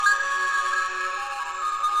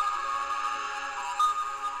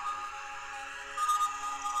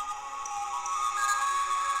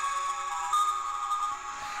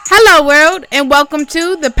Hello world, and welcome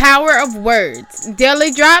to The Power of Words,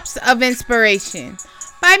 Daily Drops of Inspiration.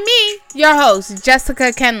 By me, your host,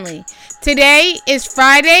 Jessica Kenley. Today is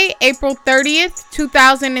Friday, April 30th,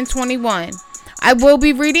 2021. I will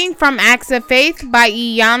be reading from Acts of Faith by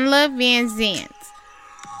Iyanla, Vanzant.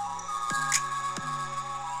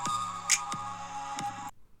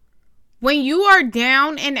 When you are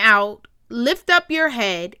down and out, lift up your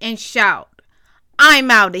head and shout,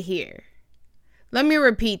 "I'm out of here." Let me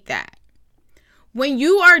repeat that. When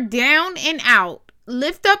you are down and out,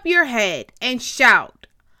 lift up your head and shout,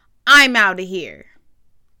 "I'm out of here."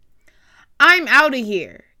 I'm out of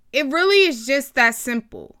here. It really is just that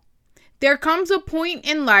simple. There comes a point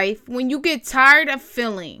in life when you get tired of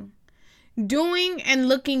feeling, doing, and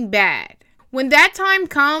looking bad. When that time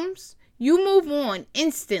comes, you move on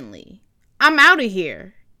instantly. "I'm out of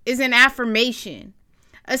here" is an affirmation,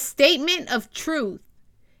 a statement of truth.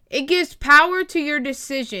 It gives power to your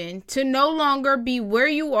decision to no longer be where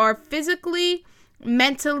you are physically,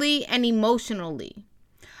 mentally, and emotionally.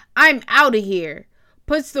 "I'm out of here"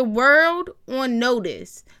 puts the world on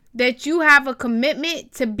notice that you have a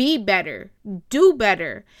commitment to be better, do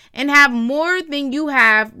better, and have more than you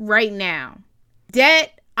have right now.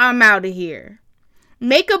 Debt, I'm out of here.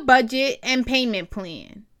 Make a budget and payment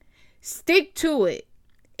plan. Stick to it.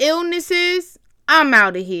 Illnesses, I'm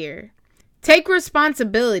out of here. Take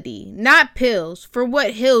responsibility, not pills, for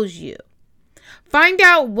what heals you. Find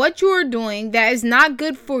out what you are doing that is not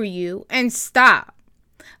good for you and stop.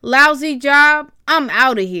 Lousy job, I'm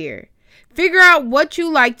out of here. Figure out what you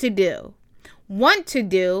like to do, want to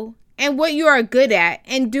do, and what you are good at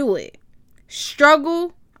and do it.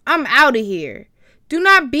 Struggle, I'm out of here. Do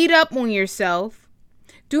not beat up on yourself.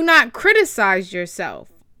 Do not criticize yourself.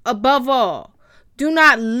 Above all, do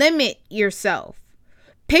not limit yourself.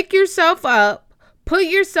 Pick yourself up, put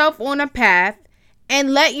yourself on a path,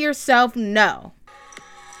 and let yourself know.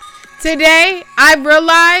 Today, I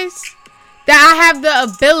realized that I have the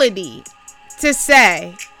ability to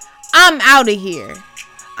say, "I'm out of here."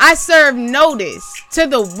 I serve notice to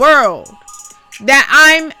the world that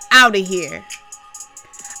I'm out of here.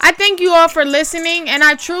 I thank you all for listening, and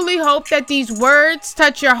I truly hope that these words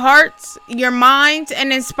touch your hearts, your minds,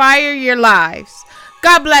 and inspire your lives.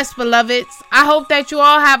 God bless, beloveds. I hope that you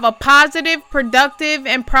all have a positive, productive,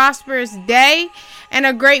 and prosperous day and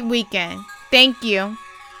a great weekend. Thank you.